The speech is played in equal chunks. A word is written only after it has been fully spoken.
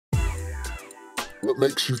What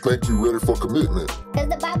makes you think you're ready for commitment? Because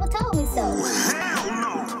the Bible told me so. Hell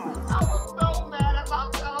no! I don't know, man. I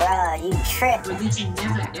don't know. Bruh, you tripping. Religion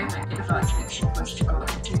never, ever takes you close to God.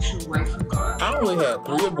 It takes you away from God. I only had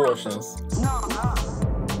 3 abortions.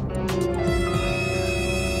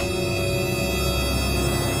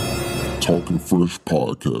 Talking Fresh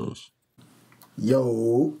Podcast.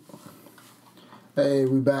 Yo. Hey,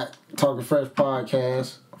 we back. Talking Fresh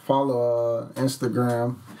Podcast. Follow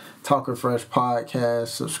Instagram, Talking Fresh Podcast.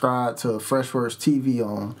 Subscribe to Freshworks TV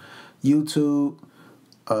on YouTube.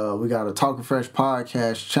 We got a Talking Fresh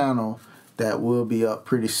Podcast channel that will be up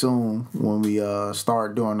pretty soon when we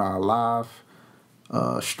start doing our live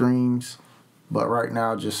streams. But right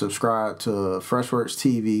now, just subscribe to Freshworks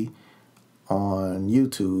TV on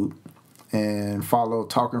YouTube and follow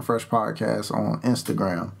Talking Fresh Podcast on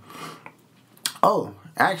Instagram. Oh,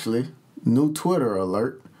 actually, new Twitter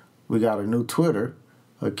alert. We got a new Twitter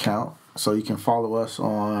account, so you can follow us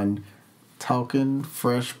on Talking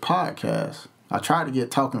Fresh Podcast. I tried to get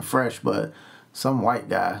Talking Fresh, but some white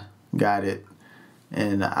guy got it,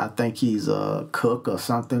 and I think he's a cook or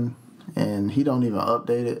something, and he don't even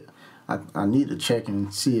update it. I need to check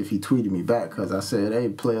and see if he tweeted me back, because I said, hey,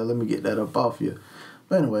 player, let me get that up off you.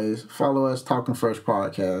 But anyways, follow us, Talking Fresh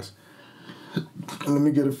Podcast. And let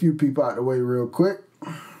me get a few people out the way real quick.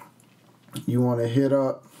 You want to hit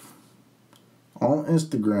up on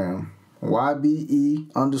Instagram,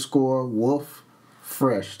 YBE_Wolf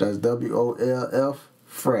Fresh. That's WOLF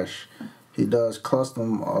Fresh. He does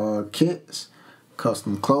custom kits,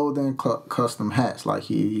 custom clothing, custom hats. Like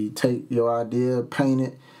he take your idea, paint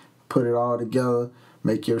it, put it all together,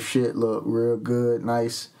 make your shit look real good,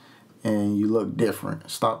 nice, and you look different.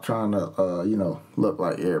 Stop trying to, look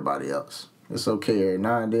like everybody else. It's okay every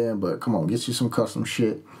now and then, but come on, get you some custom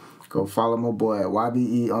shit. Go follow my boy at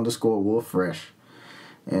YBE_Wolf Fresh.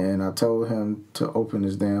 And I told him to open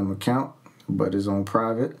his damn account, but it's on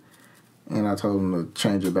private. And I told him to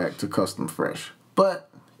change it back to Custom Fresh. But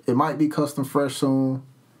it might be Custom Fresh soon.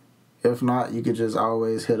 If not, you could just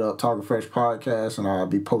always hit up Talking Fresh Podcast, and I'll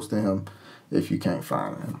be posting him if you can't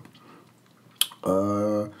find him.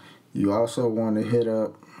 You also want to hit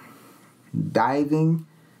up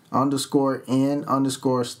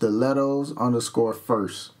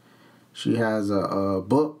diving_in_stilettos_first. She has a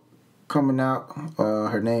book coming out.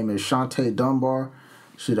 Her name is Shantae Dunbar.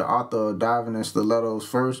 She's the author of Diving in Stilettos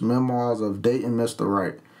First, Memoirs of Dating Mr.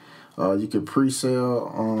 Right. You can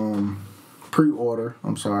pre-order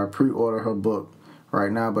her book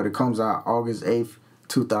right now, but it comes out August 8th,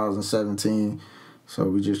 2017. So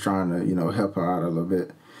we're just trying to, help her out a little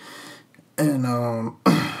bit. And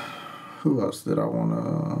who else did I want to...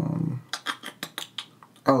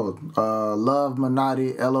 Love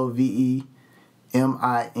Minotti,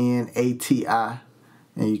 LOVEMINATI.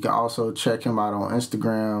 And you can also check him out on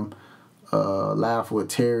Instagram, Laugh with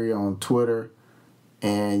Terry on Twitter.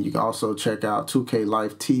 And you can also check out 2K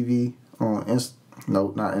Life TV on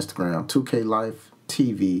not Instagram, 2K Life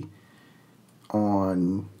TV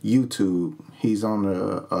on YouTube. He's on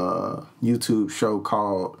a YouTube show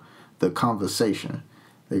called The Conversation.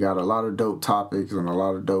 They got a lot of dope topics and a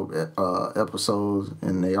lot of dope episodes,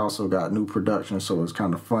 and they also got new production, so it's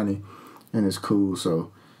kind of funny and it's cool.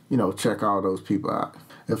 So, check all those people out.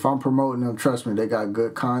 If I'm promoting them, trust me, they got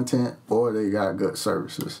good content or they got good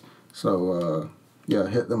services. So,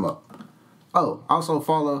 hit them up. Oh, also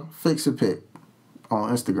follow Fix-A-Pic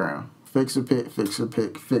on Instagram. Fix-A-Pic,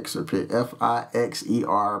 Fixerpic.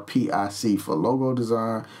 FIXERPIC for logo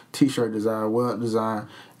design, t-shirt design, web design,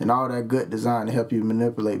 and all that good design to help you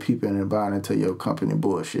manipulate people and buying into your company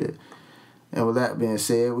bullshit. And with that being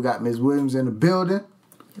said, we got Ms. Williams in the building.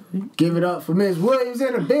 Give it up for Ms. Williams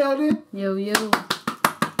in the building. Yo. You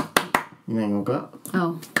ain't gonna clap?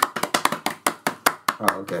 Oh.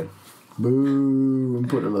 Oh, okay. Boo. I'm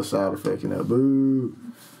putting a little sound effect in there. Boo.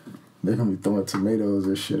 They're gonna be throwing tomatoes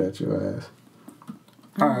and shit at your ass.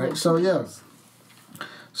 Alright, so yeah.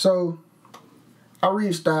 So I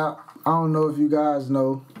reached out. I don't know if you guys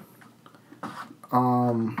know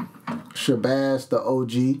Shabazz The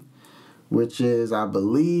Og, which is, I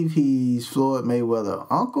believe he's Floyd Mayweather's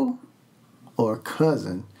uncle or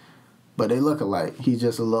cousin, but they look alike. He's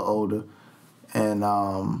just a little older. And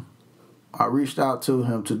I reached out to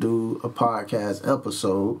him to do a podcast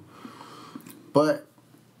episode, but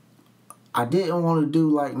I didn't want to do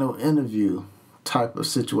like no interview type of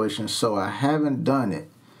situation, so I haven't done it.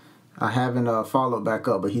 I haven't followed back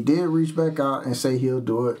up, but he did reach back out and say he'll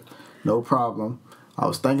do it, no problem. I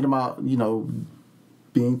was thinking about,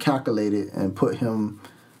 being calculated and put him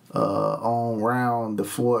on round the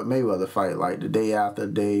Floyd Mayweather fight, like the day after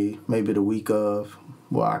day, maybe the week of,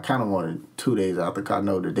 Well, I kind of wanted 2 days after, because I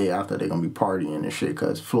know the day after they're going to be partying and shit,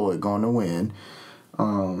 because Floyd going to win.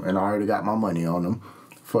 And I already got my money on them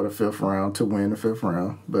for the 5th round to win the 5th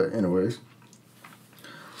round. But anyways.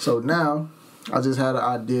 So now, I just had an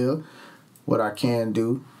idea. What I can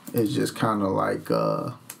do is just kind of like,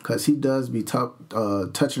 because he does be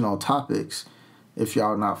touching on topics. If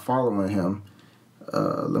y'all not following him,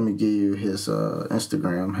 let me give you his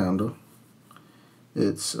Instagram handle.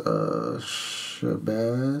 It's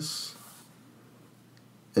Shabazz.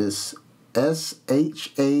 It's ShabazzTheOg.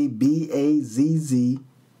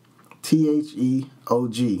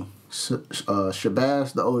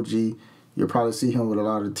 Shabazz The Og. You'll probably see him with a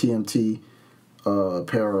lot of TMT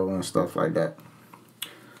apparel and stuff like that.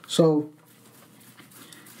 So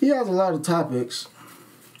he has a lot of topics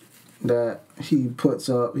that he puts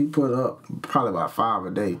up. He put up probably about 5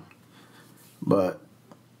 a day. But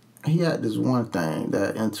he had this one thing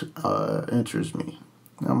that interests me.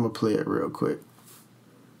 I'm going to play it real quick.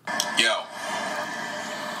 Yo,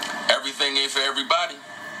 everything ain't for everybody.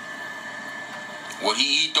 What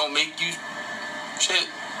he eat don't make you shit.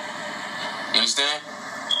 You understand?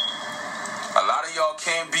 A lot of y'all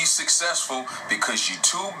can't be successful because you're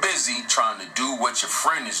too busy trying to do what your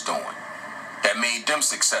friend is doing that made them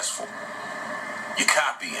successful. You're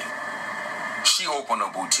copying. She opened a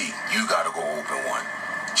boutique. You gotta go open one.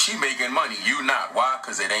 She making money. You not. Why?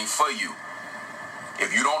 Because it ain't for you.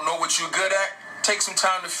 If you don't know what you're good at, take some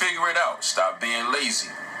time to figure it out. Stop being lazy.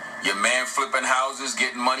 Your man flipping houses,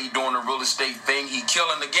 getting money, doing a real estate thing. He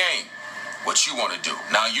killing the game. What you want to do?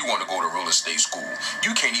 Now you want to go to real estate school.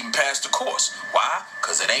 You can't even pass the course. Why?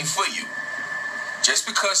 Because it ain't for you. Just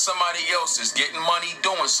because somebody else is getting money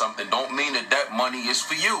doing something don't mean that that money is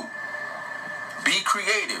for you. Be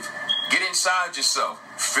creative. Get inside yourself.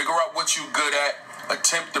 Figure out what you're good at.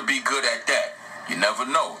 Attempt to be good at that. You never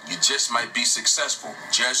know. You just might be successful.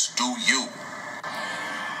 Just do you.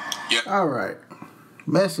 Yeah. All right.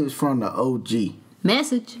 Message from the OG.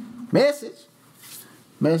 Message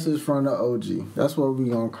from the OG. That's what we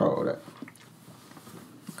gonna call that.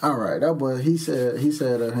 All right, that boy. He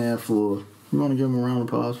said a handful. You want to give him a round of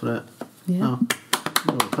applause for that? Yeah. No. You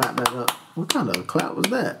want to clap that up? What kind of clap was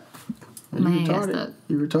that? My hand got stuck.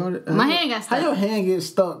 You retarded? My hand got stuck. How your hand get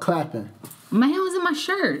stuck clapping? My hand was in my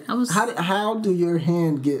shirt. How do your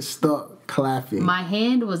hand get stuck clapping? My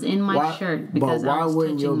hand was in my shirt because I was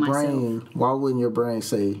touching myself. Why wouldn't your brain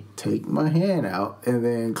say, take my hand out and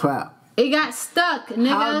then clap? It got stuck, nigga.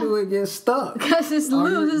 How do it get stuck? Because it's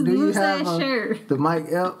loose. It's loose ass shirt. The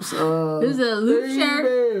Mike Epps. This is a loose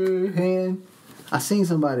shirt. Hand. I seen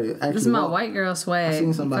somebody actually. This is my white girl swag. I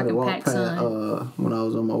seen somebody walk past son. when I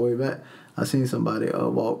was on my way back. I seen somebody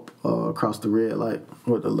walk across the red light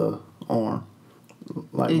with a little arm.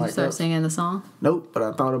 Like Did you Mike start Epps. singing the song? Nope, but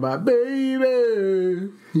I thought about,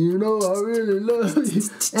 baby, you know I really love you.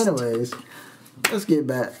 Anyways, let's get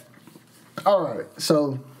back. All right,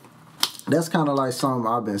 so that's kind of like something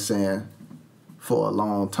I've been saying for a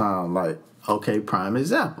long time. Like, okay, prime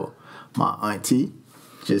example. My auntie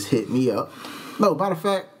just hit me up. No, matter of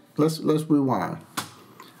fact, let's rewind.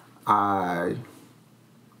 I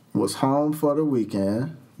was home for the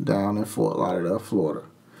weekend down in Fort Lauderdale, Florida.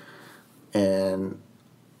 And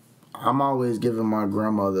I'm always giving my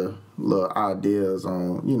grandmother little ideas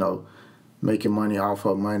on, making money off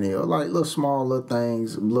her money or like little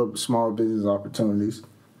things, little small business opportunities.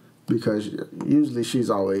 Because usually she's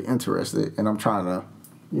always interested and I'm trying to,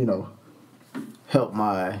 help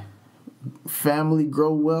my family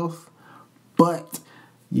grow wealth. But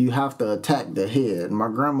you have to attack the head. My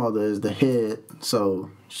grandmother is the head,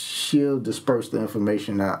 so she'll disperse the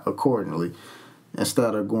information out accordingly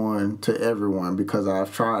instead of going to everyone, because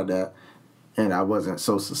I've tried that and I wasn't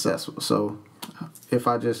so successful. So if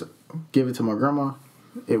I just give it to my grandma,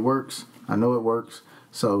 it works. I know it works.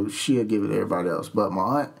 So she'll give it to everybody else. But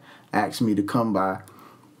my aunt asked me to come by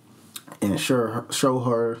and show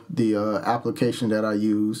her the application that I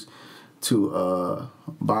use to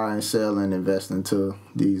buy and sell and invest into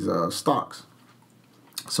these stocks.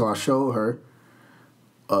 So I showed her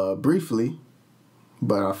briefly,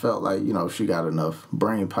 but I felt like, she got enough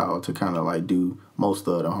brain power to kind of like do most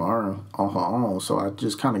of it on her own. So I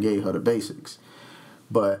just kind of gave her the basics.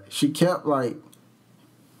 But she kept like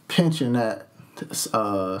pinching at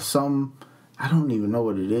some, I don't even know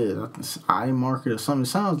what it is, iMarket or something. It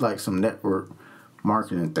sounds like some network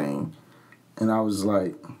marketing thing. And I was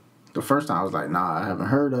like, the first time I was like, nah, I haven't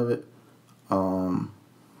heard of it.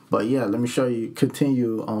 But yeah, let me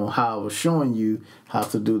continue on how I was showing you how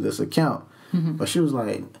to do this account. Mm-hmm. But she was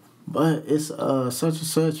like, but it's such and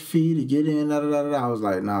such fee to get in, da da da da. I was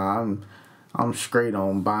like, nah, I'm straight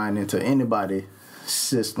on buying into anybody's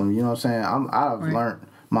system. You know what I'm saying? I've learned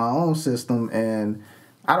my own system, and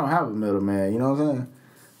I don't have a middleman. You know what I'm saying?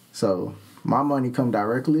 So my money come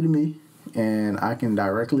directly to me, and I can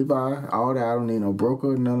directly buy all that. I don't need no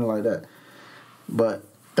broker, nothing like that. But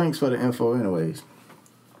thanks for the info anyways.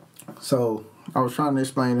 So I was trying to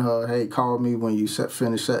explain to her, hey, call me when you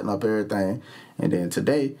finish setting up everything. And then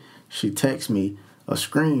today, she texts me a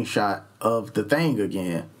screenshot of the thing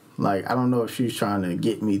again. Like, I don't know if she's trying to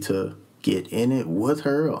get me to get in it with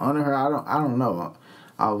her or under her. I don't know.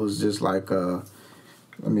 I was just like, let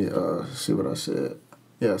me see what I said.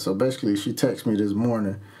 Yeah, so basically she texted me this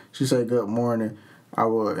morning. She said, good morning. I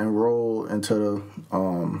will enroll into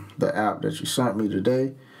the app that you sent me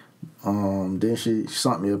today. Then she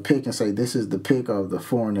sent me a pic and say, this is the pic of the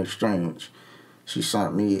foreign exchange. She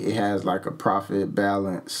sent me, it has like a profit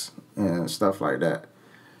balance and stuff like that.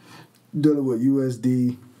 Dealing with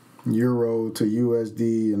USD, Euro to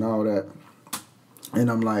USD and all that.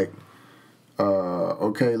 And I'm like,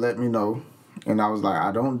 okay, let me know. And I was like,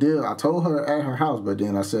 I told her at her house, but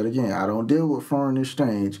then I said again, I don't deal with foreign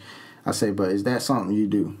exchange. I said, but is that something you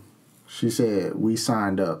do? She said, we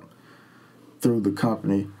signed up through the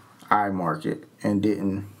company iMarket and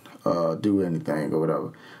didn't do anything or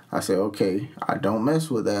whatever. I said, okay, I don't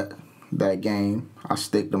mess with that game. I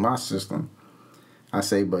stick to my system. I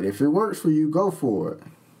say, but if it works for you, go for it.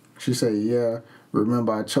 She said, yeah,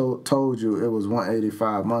 remember I told you it was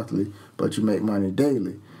 $185 monthly, but you make money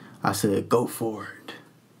daily. I said, go for it.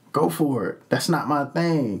 Go for it. That's not my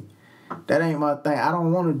thing. That ain't my thing. I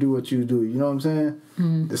don't want to do what you do. You know what I'm saying?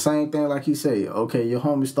 Mm. The same thing like you say. Okay, your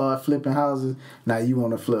homie start flipping houses. Now you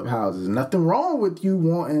want to flip houses. Nothing wrong with you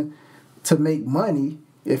wanting to make money.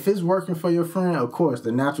 If it's working for your friend, of course,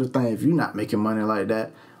 the natural thing, if you're not making money like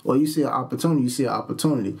that, or you see an opportunity, you see an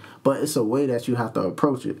opportunity. But it's a way that you have to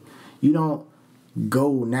approach it. You don't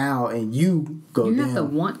go now and you go down. You have to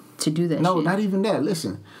want to do that. No, shit. Not even that.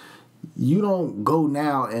 Listen. You don't go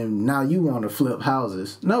now and now you want to flip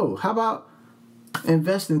houses. No, how about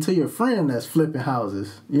invest into your friend that's flipping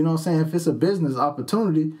houses? You know what I'm saying? If it's a business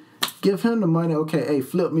opportunity, give him the money. Okay, hey,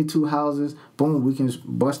 flip me 2 houses. Boom, we can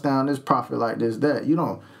bust down this profit like this, that. You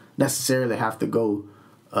don't necessarily have to go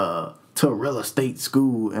to a real estate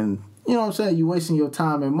school and, you know what I'm saying? You're wasting your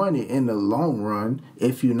time and money in the long run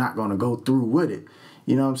if you're not going to go through with it.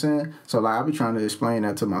 You know what I'm saying? So, like, I be trying to explain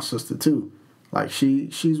that to my sister, too. Like,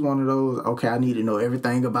 she's one of those, okay, I need to know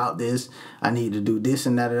everything about this. I need to do this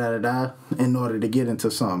and that in order to get into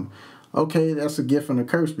something. Okay, that's a gift and a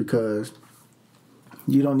curse because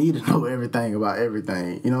you don't need to know everything about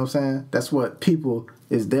everything. You know what I'm saying? That's what people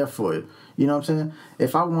is there for. You know what I'm saying?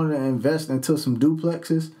 If I want to invest into some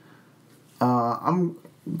duplexes, I'm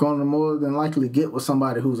going to more than likely get with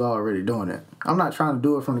somebody who's already doing it. I'm not trying to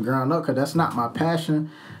do it from the ground up because that's not my passion.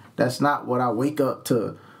 That's not what I wake up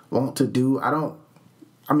to want to do. I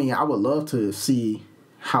would love to see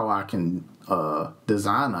how I can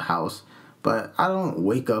design a house, but I don't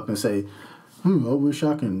wake up and say, I wish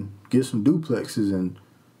I can get some duplexes and,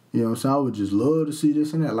 you know what I'm saying, I would just love to see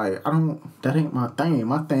this and that. Like, that ain't my thing.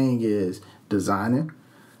 My thing is designing,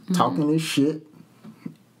 talking this shit,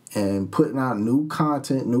 and putting out new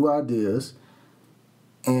content, new ideas,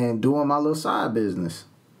 and doing my little side business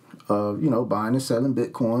of, buying and selling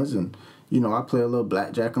Bitcoins and, I play a little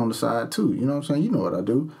blackjack on the side too. You know what I'm saying? You know what I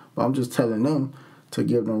do. But I'm just telling them to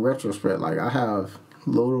give them retrospect. Like, I have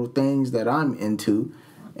little things that I'm into,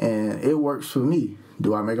 and it works for me.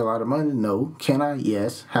 Do I make a lot of money? No. Can I?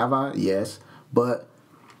 Yes. Have I? Yes. But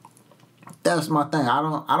that's my thing. I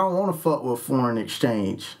don't want to fuck with foreign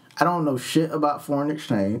exchange. I don't know shit about foreign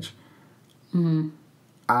exchange. Mm-hmm.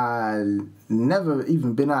 I never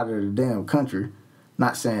even been out of the damn country.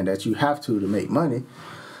 Not saying that you have to make money.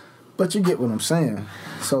 But you get what I'm saying.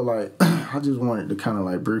 So, like, I just wanted to kind of,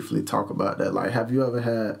 like, briefly talk about that. Like, have you ever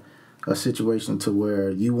had a situation to where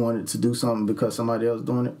you wanted to do something because somebody else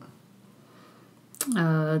doing it?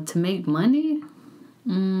 To make money?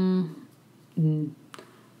 Not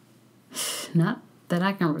that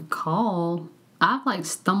I can recall. I feel like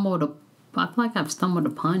I've stumbled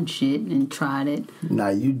upon shit and tried it. Now,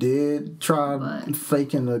 you did try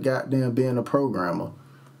faking the goddamn being a programmer.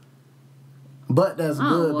 But that's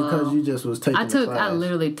good because you just was taking a class. I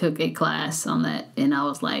literally took a class on that, and I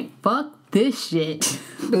was like, fuck this shit.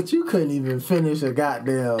 But you couldn't even finish a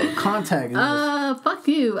goddamn contact list. Fuck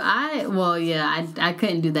you. I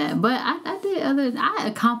couldn't do that. But I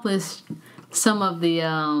accomplished some of the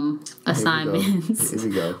assignments. Here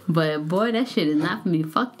we go. But boy, that shit is not for me.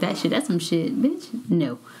 Fuck that shit. That's some shit, bitch.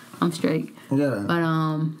 No. I'm straight. Yeah. But,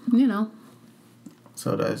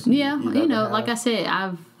 So that's... Yeah, like I said,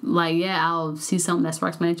 like, yeah, I'll see something that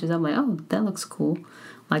sparks my interest. I'm like, oh, that looks cool.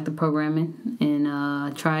 Like the programming,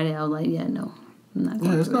 and tried it. I was like, yeah, no, I'm not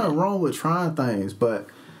going there's nothing wrong with trying things, but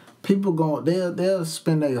people they'll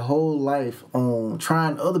spend their whole life on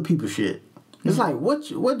trying other people's shit. It's like, what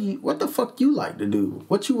the fuck you like to do?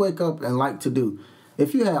 What you wake up and like to do?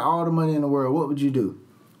 If you had all the money in the world, what would you do?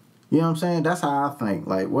 You know what I'm saying? That's how I think.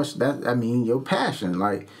 Like, what's that? I mean, your passion.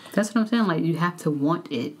 Like, that's what I'm saying. Like, you have to want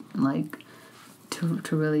it. Like,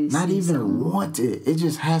 to really not see even something. want it. It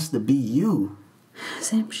just has to be you.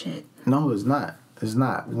 Same shit. No, it's not. It's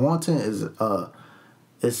not. Wanting is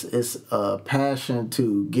it's a passion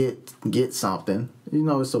to get something. You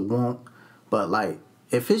know, it's a want. But like,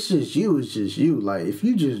 if it's just you, it's just you. Like, if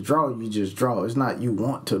you just draw, you just draw. It's not you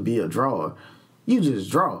want to be a drawer. You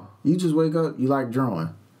just draw. You just wake up, you like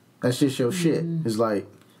drawing. That's just your shit. It's like,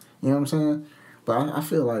 you know what I'm saying? But I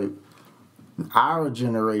feel like our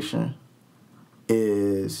generation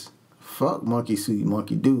is fuck monkey see,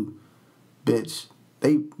 monkey do. Bitch,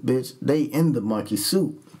 they in the monkey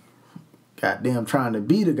suit. Goddamn trying to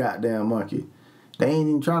be the goddamn monkey. They ain't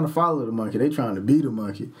even trying to follow the monkey. They trying to be the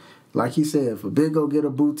monkey. Like he said, if a bitch go get a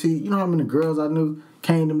boutique, you know how many girls I knew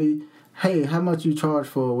came to me, hey, how much you charge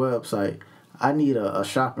for a website? I need a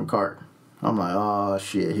shopping cart. I'm like, oh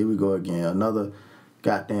shit, here we go again. Another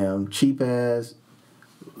goddamn cheap ass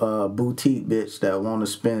boutique bitch that want to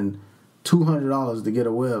spend $200 to get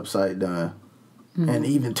a website done. And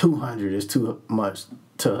even $200 is too much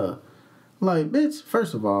to her. Like, bitch,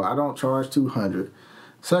 first of all, I don't charge $200.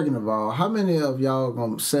 Second of all, how many of y'all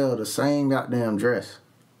gonna sell the same goddamn dress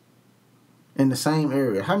in the same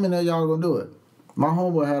area? How many of y'all gonna do it? My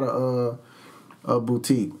homeboy had a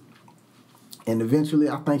boutique, and eventually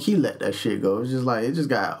I think he let that shit go. It's just like it just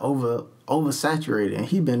got oversaturated, and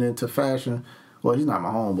he been into fashion. Well, he's not my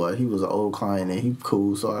homeboy. He was an old client, and he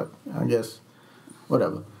cool. So I guess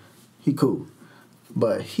whatever, he cool.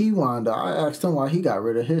 But he wound up, I asked him why he got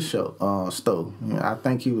rid of his store. You know, I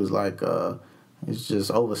think he was like, it's just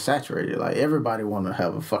oversaturated. Like, everybody want to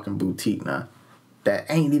have a fucking boutique now that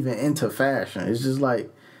ain't even into fashion. It's just like,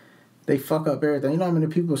 they fuck up everything. You know how many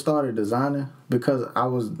people started designing? Because I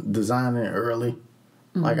was designing early.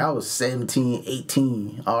 Like, I was 17,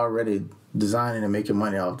 18, already designing and making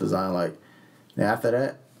money off design. Like, and after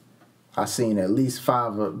that, I seen at least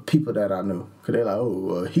 5 people that I knew. Because they like,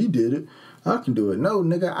 oh, he did it. I can do it. No,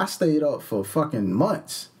 nigga, I stayed up for fucking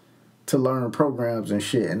months to learn programs and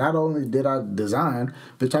shit. And not only did I design,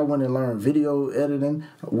 bitch, I went and learned video editing,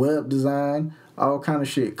 web design, all kind of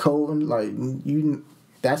shit, coding. Like,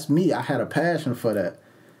 that's me. I had a passion for that.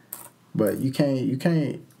 But you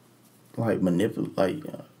can't like manipulate, like,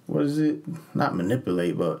 what is it? Not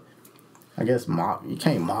manipulate, but I guess mock. You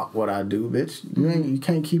can't mock what I do, bitch. You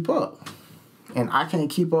can't keep up. And I can't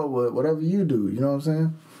keep up with whatever you do. You know what I'm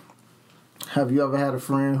saying? Have you ever had a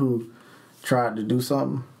friend who tried to do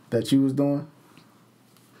something that you was doing?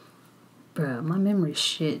 Bruh, my memory's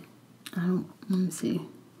shit. Let me see.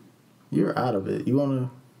 You're out of it. You want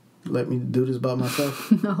to let me do this by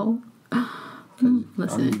myself? No. I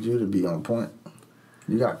need you to be on point.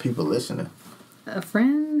 You got people listening. A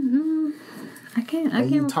friend? I can't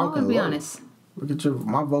recall, to be honest. Look at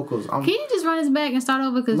my vocals. Can you just run this back and start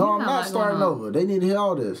over? No, I'm not starting over. They need to hear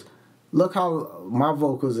all this. Look how my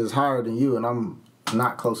vocals is higher than you, and I'm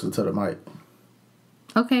not closer to the mic.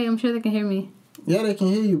 Okay, I'm sure they can hear me. Yeah, they can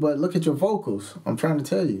hear you, but look at your vocals. I'm trying to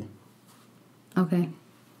tell you. Okay.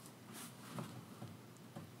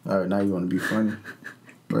 All right, now you want to be funny.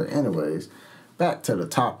 But anyways, back to the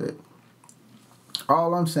topic.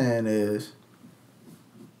 All I'm saying is,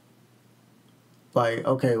 like,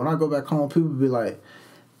 okay, when I go back home, people be like,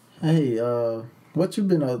 hey, what you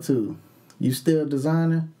been up to? You still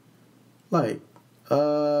designing? Like,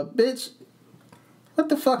 bitch, what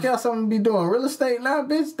the fuck else I'm gonna be doing? Real estate now,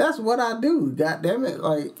 bitch? That's what I do. God damn it.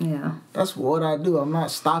 Like, yeah, that's what I do. I'm not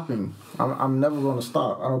stopping. I'm never gonna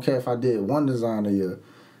stop. I don't care if I did one design a year.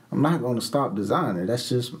 I'm not gonna stop designing.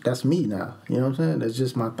 That's me now. You know what I'm saying? That's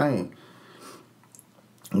just my thing.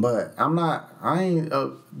 But I ain't,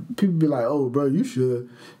 people be like, oh, bro, you should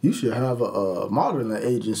have a modeling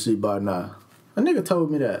agency by now. A nigga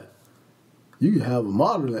told me that. You can have a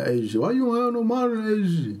modeling agency. Why you don't have no modeling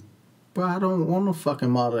agency? Bro, I don't want no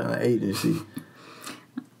fucking modeling agency.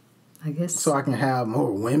 I guess. So I can have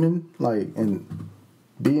more women, like, and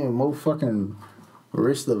be in more fucking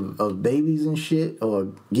risk of babies and shit,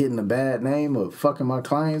 or getting a bad name, or fucking my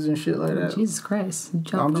clients and shit like that. Jesus Christ.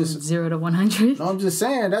 Jump from 0 to 100. I'm just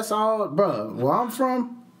saying, that's all, bro. Where I'm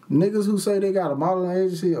from, niggas who say they got a modeling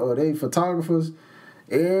agency or they photographers,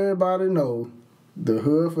 everybody know the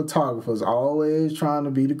hood photographers always trying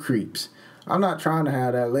to be the creeps. I'm not trying to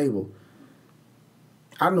have that label.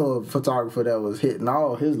 I know a photographer that was hitting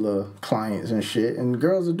all his little clients and shit, and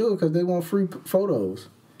girls will do it because they want free photos.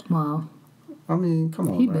 Wow. I mean, come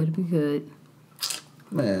on, He man. better be good.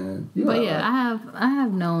 Man. But yeah, I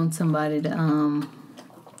have known somebody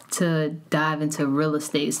to dive into real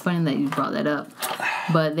estate. It's funny that you brought that up.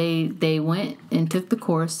 But they went and took the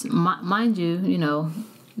course. Mind you, you know,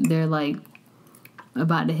 they're like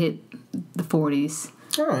about to hit the 40s.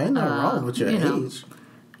 Oh, ain't nothing wrong with your age.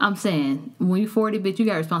 I'm saying, when you're 40, bitch, you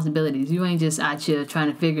got responsibilities. You ain't just out here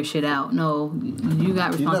trying to figure shit out. No, you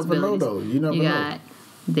got responsibilities. You never know, though. You never know.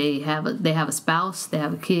 They have a spouse, they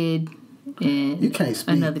have a kid, and you can't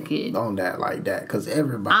speak another kid on that like that because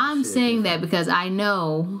everybody. I'm saying that because I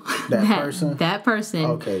know that person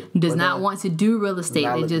okay. does not want to do real estate.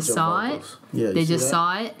 They just saw it. Yeah, they just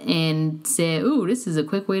saw it and said, "Ooh, this is a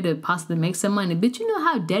quick way to possibly make some money." But you know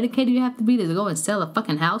how dedicated you have to be to go and sell a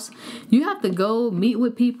fucking house. You have to go meet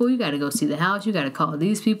with people. You got to go see the house. You got to call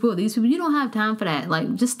these people. You don't have time for that.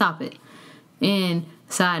 Like, just stop it. And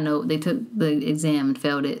side note, they took the exam and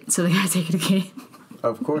failed it, so they got to take it again.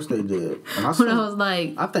 Of course they did. And I was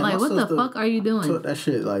like, what the fuck are you doing? Took that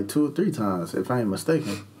shit like 2 or 3 times, if I ain't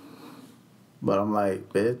mistaken. But I'm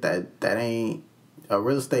like, that ain't a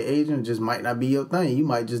real estate agent. Just might not be your thing. You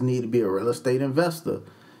might just need to be a real estate investor.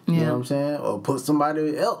 You know what I'm saying? Or put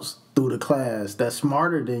somebody else through the class that's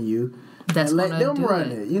smarter than you and let them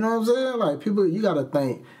run it. You know what I'm saying? Like, people, you got to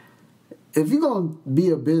think, if you're going to be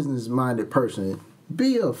a business-minded person,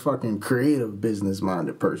 be a fucking creative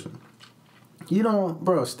business-minded person. You don't,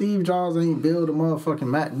 bro, Steve Jobs ain't build a motherfucking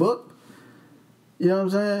MacBook. You know what I'm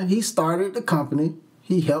saying? He started the company.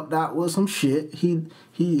 He helped out with some shit.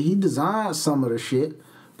 He designed some of the shit,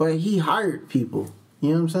 but he hired people.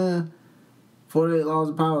 You know what I'm saying? 48 Laws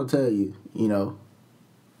of Power tell you, you know,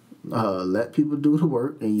 let people do the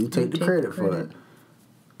work and you take the credit for it.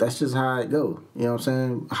 That's just how it go. You know what I'm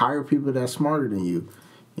saying? Hire people that's smarter than you.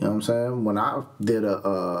 You know what I'm saying? When I did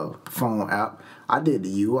a phone app, I did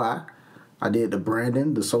the UI. I did the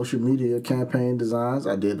branding, the social media campaign designs.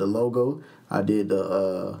 I did the logo. I did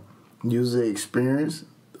the user experience,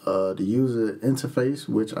 the user interface,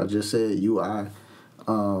 which I just said UI.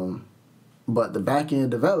 But the back-end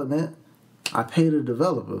development, I paid a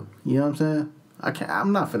developer. You know what I'm saying?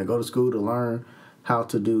 I'm not finna go to school to learn how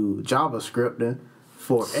to do JavaScripting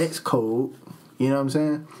for Xcode. You know what I'm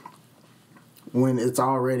saying? When it's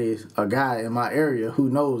already a guy in my area who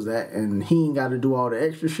knows that and he ain't got to do all the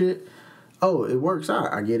extra shit. Oh, it works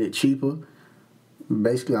out. I get it cheaper.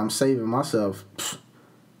 Basically, I'm saving myself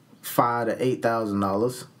 $5,000 to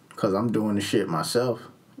 $8,000 because I'm doing the shit myself.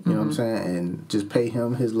 You know what I'm saying? And just pay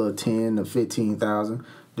him his little $10,000 to $15,000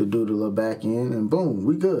 to do the little back end, and boom,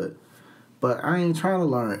 we good. But I ain't trying to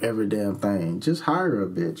learn every damn thing. Just hire a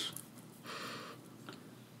bitch.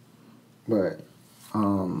 But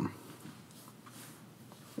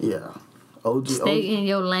yeah. Stay in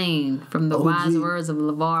your lane, from the wise words of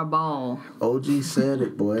LeVar Ball. OG said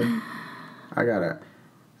it, boy. I gotta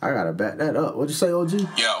back that up. What'd you say, OG? Yo.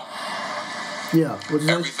 Yeah. What'd you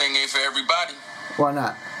say? Everything ain't for everybody. Why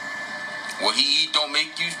not? What he eat don't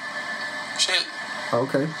make you shit.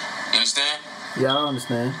 Okay. You understand? Yeah, I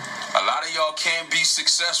understand. A lot of y'all can't be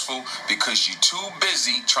successful because you're too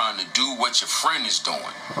busy trying to do what your friend is doing.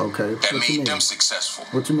 Okay. That made them successful.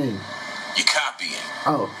 What you mean? You're copying.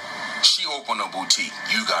 Oh. She opened a boutique.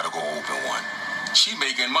 You gotta go open one. She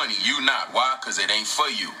making money. You not. Why? Because it ain't for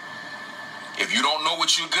you. If you don't know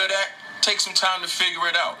what you're good at, take some time to figure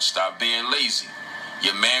it out. Stop being lazy.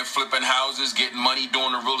 Your man flipping houses, getting money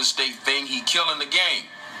doing the real estate thing, he killing the game.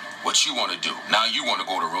 What you want to do? Now you want to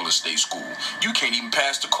go to real estate school. You can't even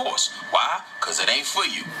pass the course. Why? Because it ain't for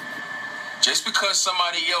you. Just because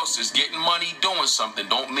somebody else is getting money doing something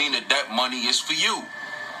don't mean that that money is for you.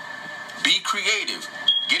 Be creative.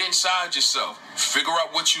 Get inside yourself. Figure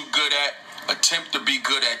out what you're good at. Attempt to be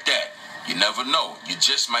good at that. You never know. You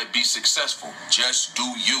just might be successful. Just do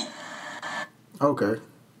you. Okay.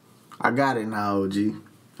 I got it now, OG.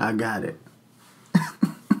 I got it.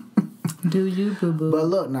 Do you, boo-boo? But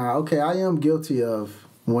look now, okay, I am guilty of,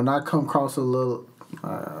 when I come across a little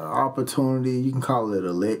opportunity, you can call it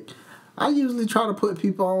a lick, I usually try to put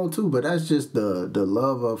people on too, but that's just the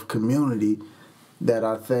love of community that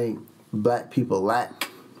I think black people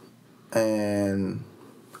lack. And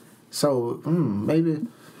so maybe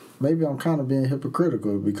I'm kind of being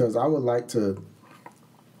hypocritical, because I would like to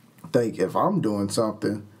think, if I'm doing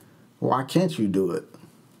something, why can't you do it?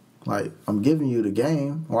 Like, I'm giving you the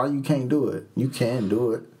game. Why you can't do it? You can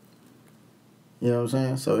do it. You know what I'm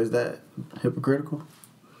saying? So is that hypocritical?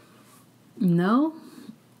 No.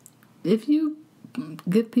 If you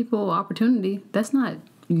give people opportunity. That's not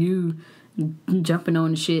you jumping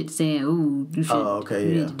on the shit saying, "Ooh, you should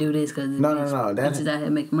you need to do this because no. That's out here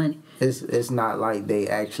making money." It's not like they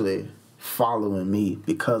actually following me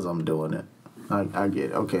because I'm doing it. I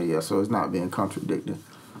get it. Okay, yeah. So it's not being contradicted.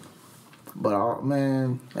 But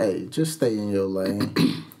man, hey, just stay in your lane,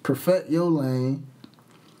 perfect your lane,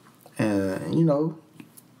 and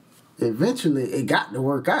eventually it got to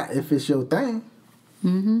work out if it's your thing.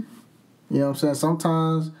 Mm-hmm. You know what I'm saying?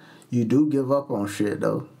 Sometimes you do give up on shit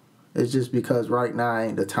though. It's just because right now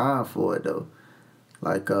ain't the time for it though.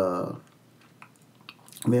 Like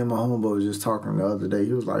me and my homeboy was just talking the other day.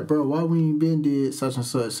 He was like, "Bro, why we ain't been did such and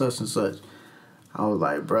such, such and such?" I was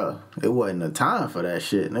like, "Bro, it wasn't the time for that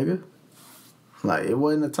shit, nigga. Like, it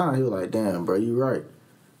wasn't the time." He was like, "Damn, bro, you right.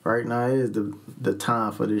 Right now is the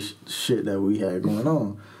time for this shit that we had going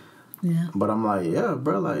on." Yeah. But I'm like, yeah,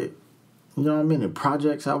 bro, like, you know what I mean? The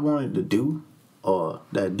projects I wanted to do or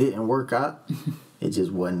that didn't work out, it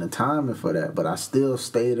just wasn't the timing for that. But I still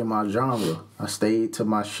stayed in my genre. I stayed to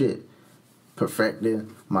my shit,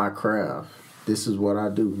 perfecting my craft. This is what I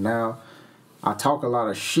do. Now, I talk a lot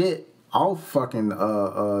of shit off fucking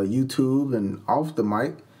YouTube and off the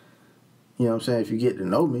mic. You know what I'm saying? If you get to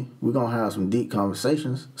know me, we're going to have some deep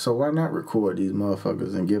conversations. So why not record these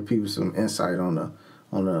motherfuckers and give people some insight on the,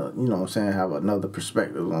 you know what I'm saying, have another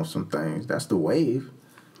perspective on some things. That's the wave.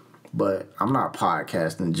 But I'm not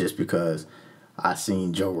podcasting just because I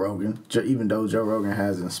seen Joe Rogan, even though Joe Rogan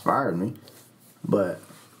has inspired me. But,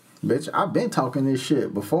 bitch, I've been talking this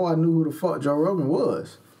shit before I knew who the fuck Joe Rogan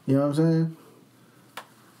was. You know what I'm saying?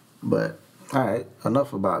 But, all right,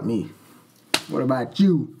 enough about me. What about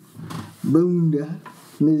you? Boonda,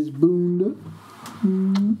 Miss Boonda.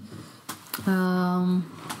 Mm-hmm.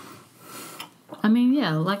 I mean,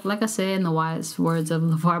 yeah, like I said in the wise words of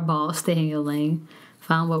LeVar Ball, stay in your lane,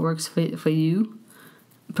 find what works for you,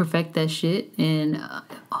 perfect that shit, and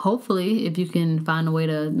hopefully, if you can find a way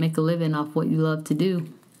to make a living off what you love to do,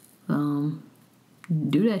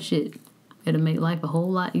 do that shit. It'll make life a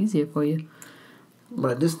whole lot easier for you.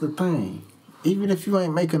 But this the thing, even if you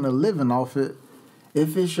ain't making a living off it,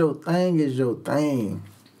 if it's your thing, it's your thing.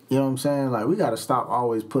 You know what I'm saying? Like, we got to stop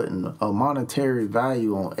always putting a monetary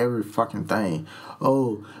value on every fucking thing.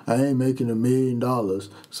 Oh, I ain't making $1 million,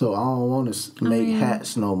 so I don't want to make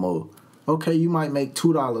hats no more. Okay, you might make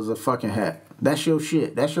 $2 a fucking hat. That's your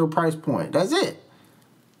shit. That's your price point. That's it.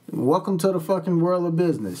 Welcome to the fucking world of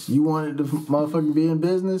business. You wanted to motherfucking be in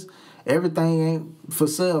business? Everything ain't for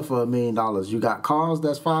sale for $1 million. You got cars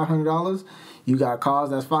that's $500. You got cars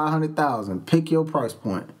that's $500,000. Pick your price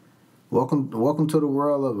point. Welcome to the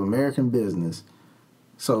world of American business.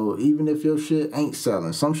 So even if your shit ain't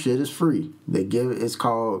selling, some shit is free. They give it. It's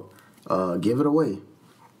called give it away,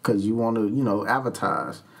 cause you want to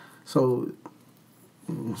advertise. So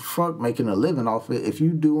fuck making a living off it. If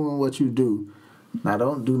you doing what you do, now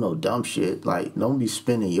don't do no dumb shit. Like, don't be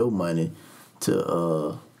spending your money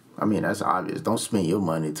to I mean, that's obvious. Don't spend your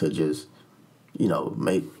money to just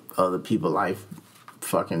make other people's life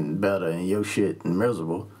fucking better and your shit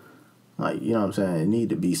miserable. Like, you know what I'm saying? It need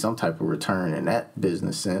to be some type of return in that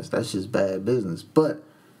business sense. That's just bad business. But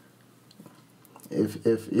if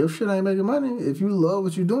your shit ain't making money, if you love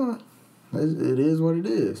what you're doing, it is what it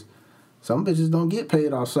is. Some bitches don't get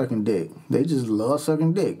paid off sucking dick. They just love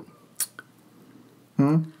sucking dick. I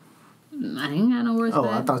ain't got no words for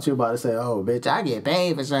that. I thought you were about to say, "Oh, bitch, I get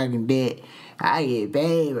paid for sucking dick. I get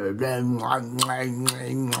paid for..."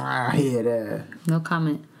 I hear that. No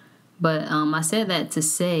comment. But I said that to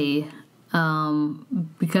say,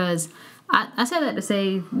 because I said that to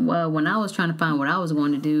say, well, when I was trying to find what I was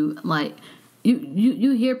going to do, like,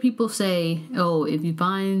 you hear people say, "Oh, if you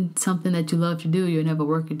find something that you love to do, you'll never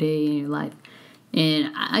work a day in your life."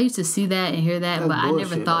 And I used to see that and hear that, That's but bullshit, I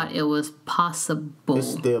never thought it was possible.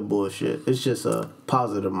 It's still bullshit. It's just a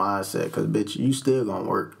positive mindset, because, bitch, you still gonna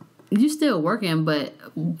work. You still working, but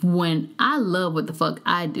when I love what the fuck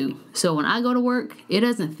I do, so when I go to work, it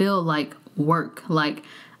doesn't feel like work. Like,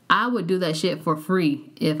 I would do that shit for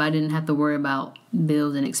free if I didn't have to worry about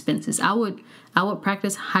bills and expenses. I would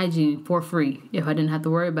practice hygiene for free if I didn't have to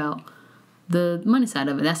worry about the money side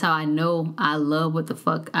of it. That's how I know I love what the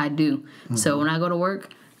fuck I do. Mm-hmm. So when I go to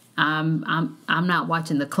work, I'm not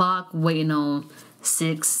watching the clock, waiting on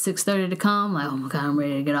 6:30 to come. Like, oh my God, I'm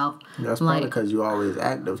ready to get off. That's probably because you're always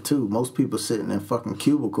active too. Most people sitting in fucking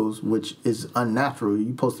cubicles, which is unnatural. You're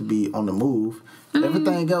supposed to be on the move.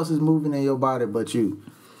 Everything else is moving in your body but you.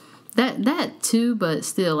 That too, but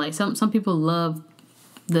still, like, some people love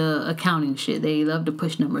the accounting shit. They love to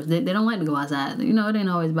push numbers. They don't like to go outside. It ain't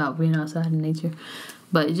always about being outside in nature.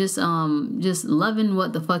 But just loving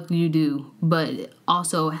what the fuck you do, but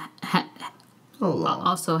also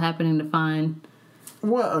also happening to find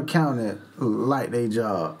what accountant like their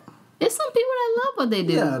job. It's some people that love what they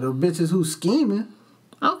do. Yeah, the bitches who scheming.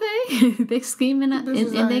 Okay, they scheming in their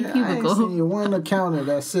cubicle. I ain't seen one accountant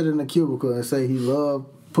that sit in a cubicle and say he love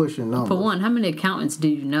pushing numbers. For one, how many accountants do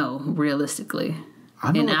you know realistically?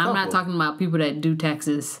 I know and a I'm couple. not talking about people that do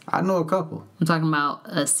taxes. I know a couple. I'm talking about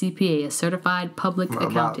a CPA, a certified public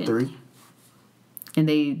About accountant. 3. And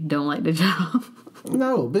they don't like the job.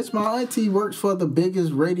 No, bitch, my auntie works for the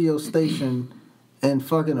biggest radio station in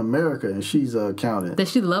fucking America, and she's an accountant.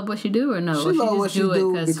 Does she love what she do or no? She love what she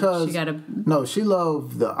do because she gotta... No, she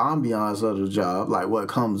love the ambiance of the job, like what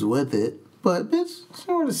comes with it. But bitch,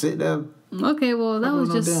 she want to sit there. Okay, well, that was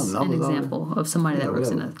just an numbers example of somebody that works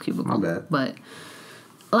in a cubicle. My bad. But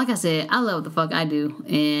like I said, I love what the fuck I do,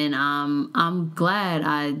 and I'm glad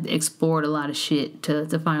I explored a lot of shit to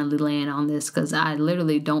finally land on this, because I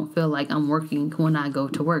literally don't feel like I'm working when I go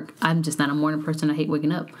to work. I'm just not a morning person. I hate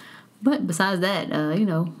waking up. But besides that,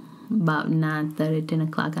 about 9:30, 10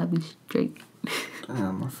 o'clock, I'll be straight.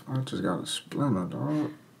 Damn, I just got a splinter,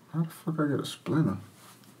 dog. How the fuck I get a splinter?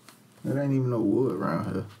 There ain't even no wood around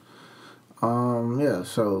here. Yeah,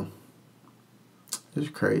 so it's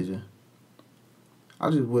crazy. I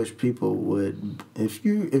just wish people would, if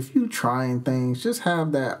you trying things, just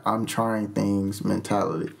have that I'm trying things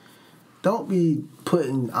mentality. Don't be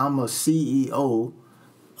putting I'm a CEO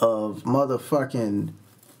of motherfucking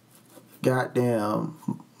goddamn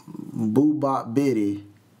Boo Bop Biddy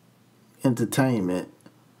Entertainment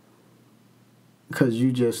because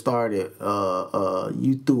you just started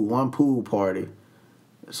you threw one pool party,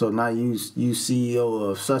 so now you CEO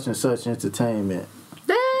of such and such entertainment.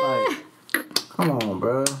 Like, come on,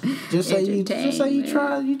 bro. Just say you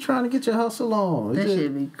trying to get your hustle on. That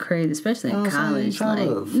should be crazy, especially in college. Like,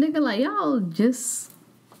 nigga, like y'all just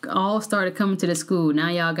all started coming to the school. Now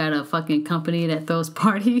y'all got a fucking company that throws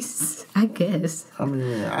parties. I guess. I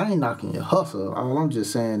mean, I ain't knocking your hustle. All I'm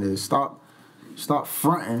just saying is stop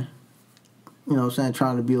fronting. You know what I'm saying?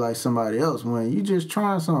 Trying to be like somebody else when you just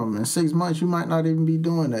trying something. In 6 months, you might not even be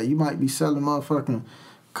doing that. You might be selling motherfucking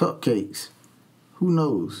cupcakes. Who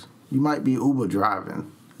knows? You might be Uber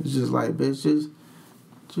driving. It's just like, bitch,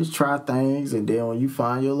 just try things, and then when you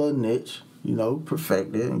find your little niche,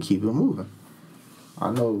 perfect it and keep it moving.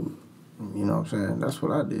 I know, you know what I'm saying? That's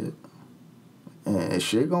what I did. And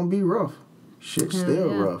shit gonna be rough. Shit's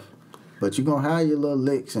still rough. But you gonna have your little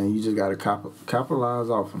licks, and you just gotta capitalize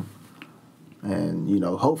off them. And,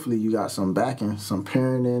 hopefully you got some backing, some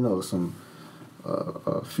parenting, or some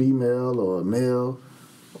a female or a male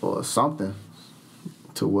or something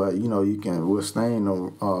to where, you can withstand the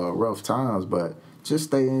rough times. But just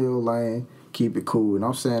stay in your lane, keep it cool. And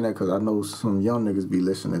I'm saying that because I know some young niggas be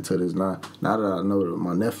listening to this now. Now that I know that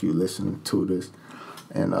my nephew listening to this,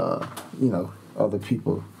 and, other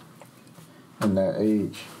people in that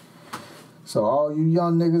age. So all you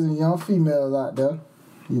young niggas and young females out there,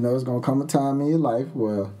 it's going to come a time in your life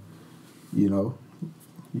where, you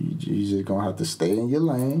just going to have to stay in your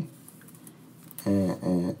lane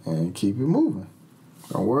and keep it moving.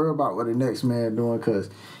 Don't worry about what the next man doing, because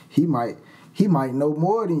he might know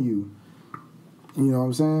more than you. You know what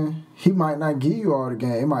I'm saying? He might not give you all the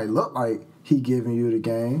game. It might look like he giving you the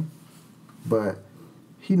game, but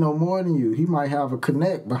he know more than you. He might have a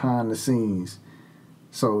connect behind the scenes.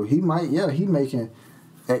 So he making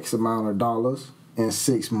X amount of dollars in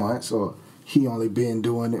 6 months, or he only been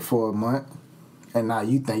doing it for a month, and now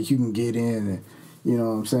you think you can get in and, you know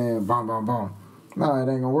what I'm saying, boom, boom, boom. Nah,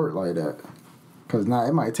 it ain't gonna work like that. Because now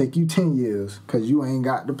it might take you 10 years because you ain't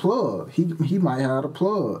got the plug. He might have the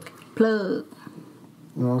plug. Plug.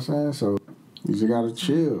 You know what I'm saying? So you just gotta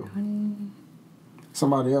chill.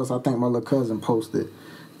 Somebody else, I think my little cousin posted,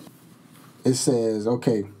 it says,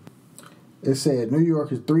 okay, it said New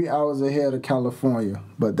York is 3 hours ahead of California,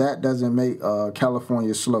 but that doesn't make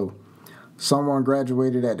California slow. Someone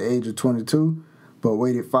graduated at the age of 22, but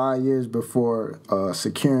waited 5 years before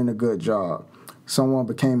securing a good job. Someone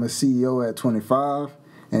became a CEO at 25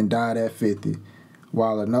 and died at 50,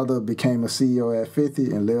 while another became a CEO at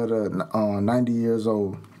 50 and lived 90 years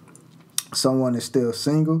old. Someone is still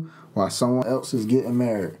single, while someone else is getting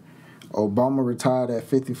married. Obama retired at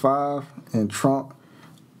 55, and Trump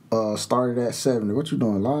started at 70. What you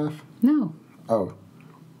doing, live? No. Oh.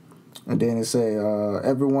 And then it say,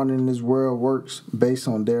 everyone in this world works based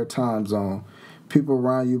on their time zone. People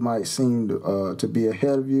around you might seem to be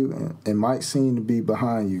ahead of you and might seem to be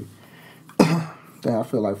behind you. Damn, I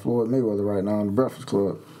feel like Floyd Mayweather right now on the Breakfast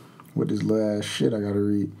Club with this little ass shit I gotta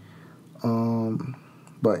read.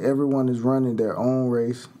 but everyone is running their own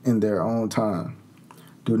race in their own time.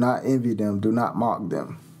 Do not envy them. Do not mock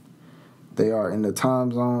them. They are in the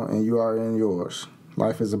time zone and you are in yours.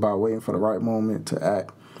 Life is about waiting for the right moment to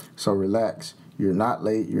act. So relax. You're not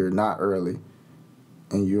late. You're not early.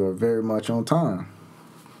 And you are very much on time.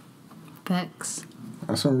 Facts.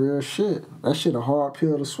 That's some real shit. That shit a hard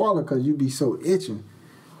pill to swallow because you be so itching.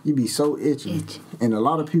 You be so itching. And a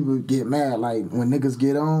lot of people get mad, like, when niggas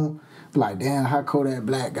get on, like, damn, how Kodak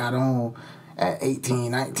Black got on at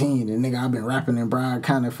 18, 19, and nigga, I've been rapping in Bryan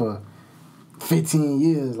County for 15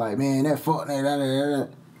 years. Like, man, that fuck, that.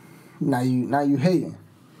 Now you hating.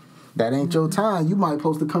 That ain't your time. You might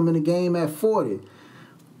supposed to come in the game at 40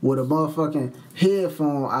 with a motherfucking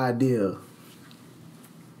headphone idea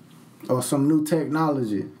or some new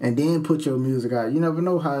technology and then put your music out. You never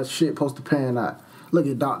know how shit supposed to pan out. Look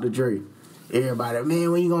at Dr. Dre. Everybody,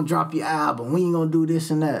 man, when you gonna drop your album? When you gonna do this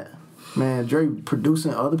and that? Man, Dre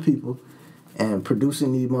producing other people and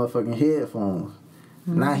producing these motherfucking headphones.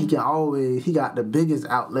 Mm-hmm. Now he got the biggest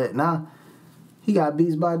outlet. Now he got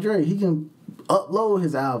Beats by Dre. He can upload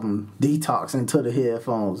his album Detox into the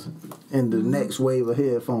headphones in the next wave of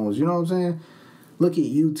headphones. You know what I'm saying? Look at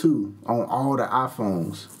U2 on all the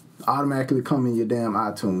iPhones. Automatically come in your damn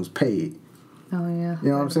iTunes paid. Oh, yeah. You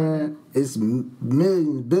know what I'm saying? It's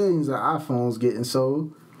millions, billions of iPhones getting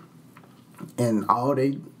sold and all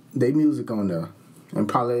they music on there. And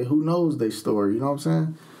probably who knows their story, you know what I'm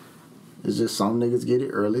saying? It's just some niggas get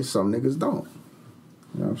it early, some niggas don't.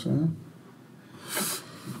 You know what I'm saying?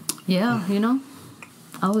 Yeah, you know,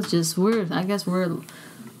 I guess we're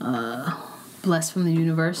blessed from the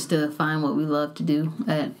universe to find what we love to do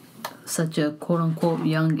at such a quote-unquote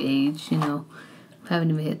young age, you know.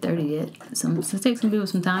 Haven't even hit 30 yet. It takes some people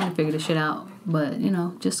some time to figure this shit out. But, you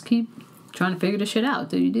know, just keep trying to figure this shit out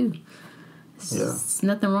till you do. It's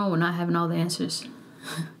nothing wrong with not having all the answers.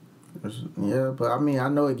 Yeah, but I mean, I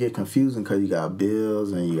know it get confusing because you got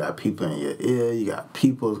bills and you got people in your ear. You got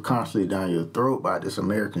people constantly down your throat by this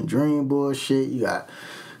American dream bullshit. You got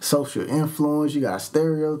social influence. You got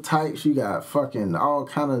stereotypes. You got fucking all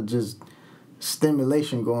kind of just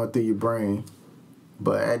stimulation going through your brain.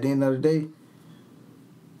 But at the end of the day,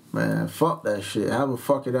 man, fuck that shit. Have a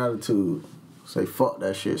fucking attitude. Say fuck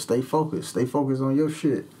that shit. Stay focused. Stay focused on your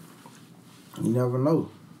shit. You never know.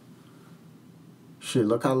 Shit,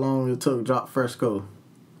 look how long it took Drop Fresco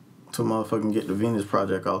to motherfucking get the Venus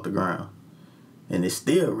Project off the ground. And it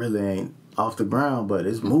still really ain't off the ground, but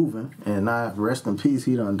it's moving. And now, rest in peace,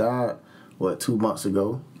 he done died, 2 months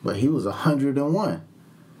ago? But he was 101.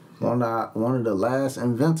 One of the last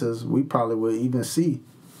inventors we probably would even see.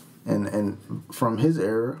 And from his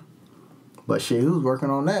era. But shit, he was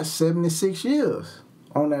working on that 76 years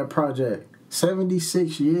on that project.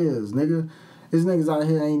 76 years, nigga. These niggas out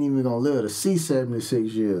here ain't even gonna live to see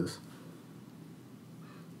 76 years.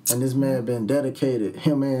 And this man been dedicated.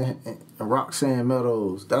 Him and Roxanne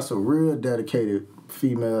Meadows. That's a real dedicated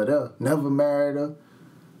female there. Never married her.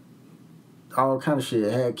 All kind of shit.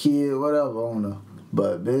 Had kids, whatever on her.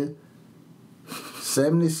 But, bitch,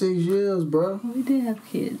 76 years, bro. We did have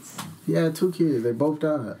kids. He had 2 kids. They both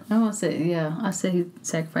died. I won't say, yeah. I said he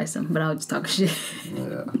sacrificed them, but I was just talking shit.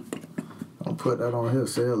 Yeah. Don't put that on here.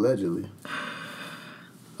 Say allegedly.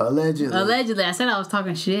 Allegedly. I said I was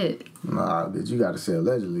talking shit. Nah, bitch, you gotta say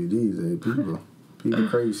allegedly these days. People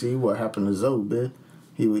crazy. See what happened to Zoe, bitch.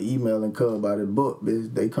 He was emailing Cub about his book,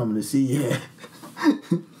 bitch. They coming to see you.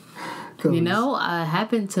 You know,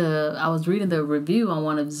 I was reading the review on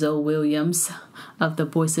one of Zoe Williams of The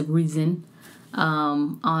Voice of Reason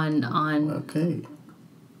on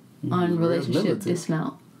Relationship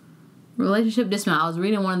Dismount. I was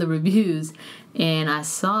reading one of the reviews and I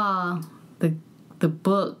saw the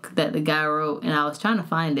book that the guy wrote and I was trying to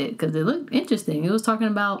find it because it looked interesting. It was talking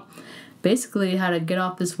about basically how to get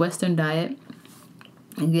off this Western diet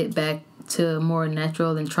and get back to a more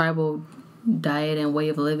natural and tribal diet and way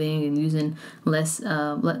of living and using less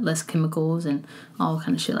chemicals and all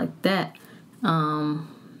kind of shit like that.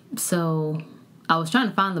 So I was trying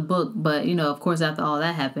to find the book, but you know, of course, after all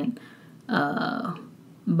that happened, I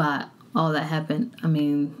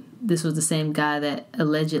mean, this was the same guy that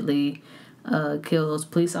allegedly killed those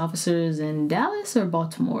police officers in Dallas or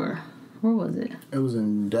Baltimore. Where was it? It was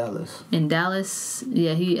in Dallas. In Dallas,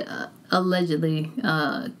 yeah, he allegedly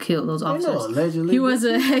killed those officers. No, allegedly. He was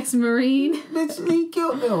an ex-Marine. Bitch, he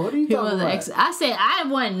killed them. What are you talking about? I said I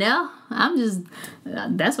wasn't there. I'm just.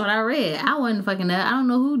 That's what I read. I wasn't fucking there. I don't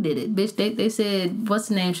know who did it, bitch. They said what's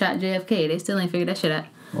the name shot JFK. They still ain't figured that shit out.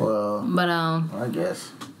 Well, but I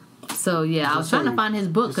guess. So yeah, I was trying to find his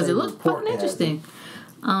book because it looked fucking interesting.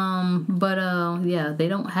 But yeah, they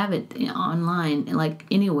don't have it online like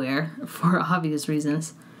anywhere for obvious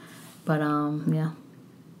reasons. But yeah.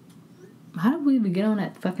 How did we even get on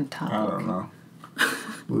that fucking topic? I don't know.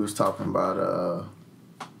 We was talking about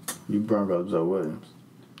you brought up Joe Williams.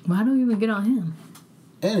 Why do we even get on him?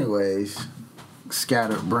 Anyways,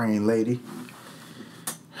 scattered brain lady.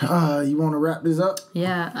 You want to wrap this up?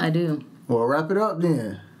 Yeah, I do. Well, wrap it up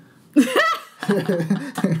then.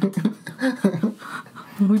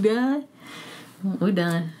 We done? We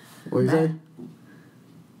done. What you say?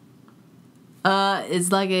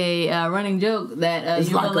 It's like a running joke that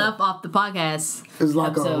you like left off the podcast. It's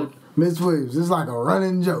like episode. Miss Williams. It's like a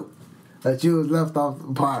running joke that you was left off the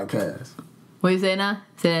podcast. What you say now?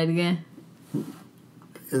 Say that again.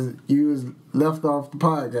 You was left off the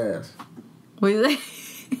podcast. What you say?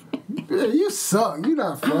 Yeah, you suck. You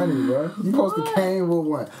not funny, bro. You supposed to came with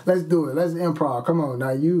one. Let's do it. Let's improv. Come on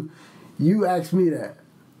now. You asked me that.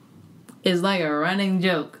 It's like a running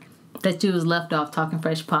joke that you was left off Talking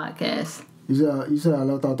Fresh podcast. You said I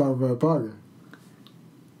left off Talking Fresh podcast.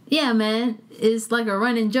 Yeah, man. It's like a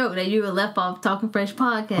running joke that you were left off Talking Fresh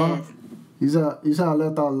podcast. Huh? You said I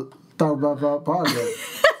left off Talking Fresh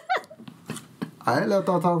podcast. I ain't left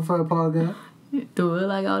off Talking Fresh podcast. Do it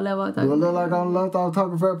like I left off Talking Do it look like I'm left off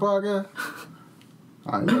Talking Fresh podcast?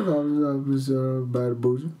 I ain't left off this bad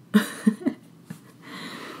bougie.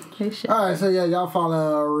 Alright, so yeah, y'all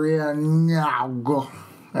follow Real Nyago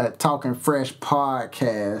at Talking Fresh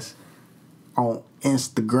Podcast on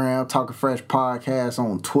Instagram, Talking Fresh Podcast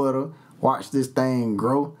on Twitter. Watch this thing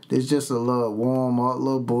grow. It's just a little warm up,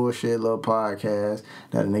 little bullshit, little podcast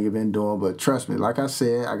that a nigga been doing. But trust me, like I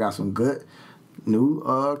said, I got some good new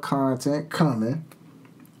content coming.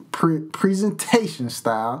 Presentation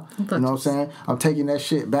style. You know what I'm saying? I'm taking that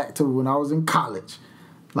shit back to when I was in college.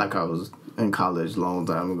 Like I was in college a long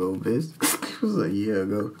time ago, bitch. It was a year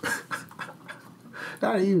ago.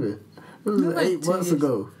 Not even. It was like 8 months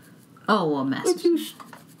ago. Oh, well, master.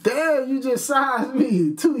 Damn, you just sized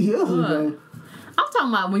me 2 years ago. I'm talking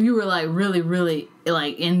about when you were like really, really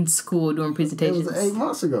like in school doing presentations. It was 8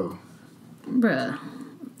 months ago. Bruh.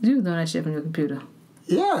 You was doing that shit from your computer.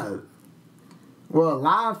 Yeah. Well,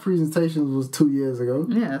 live presentations was 2 years ago.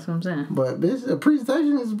 Yeah, that's what I'm saying. But bitch, a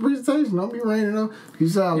presentation is a presentation. Don't be raining on. You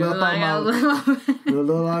said I left off my. You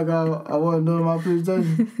look like I wasn't doing my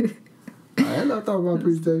presentation. I ain't left off my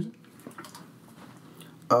presentation.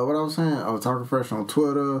 What I was saying, I was Talking Fresh on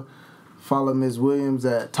Twitter. Follow Ms. Williams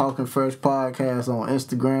at Talking Fresh Podcast on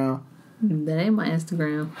Instagram. That ain't my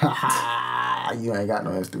Instagram. You ain't got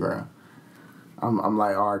no Instagram. I'm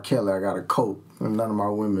like R. Kelly. I got a coat, and none of my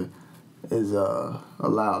women is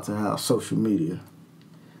allowed to have social media.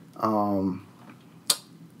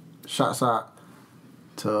 Shouts out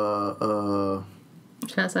to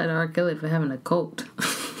Shouts out to R. Kelly for having a cult.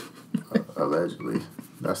 allegedly.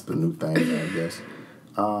 That's the new thing, I guess.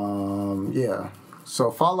 Yeah.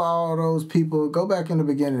 So follow all those people. Go back in the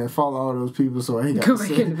beginning and follow all those people so I ain't got Go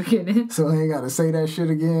back in the beginning. So I ain't got to say that shit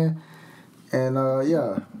again. And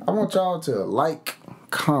yeah, I want y'all to like,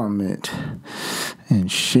 comment,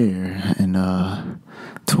 and share. And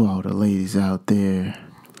to all the ladies out there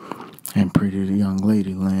and pretty young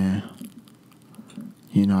lady land,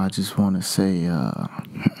 you know, I just want to say,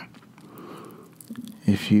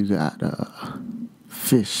 if you got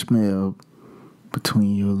fish smell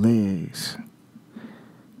between your legs,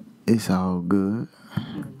 it's all good.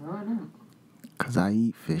 'Cause I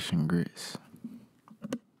eat fish and grits.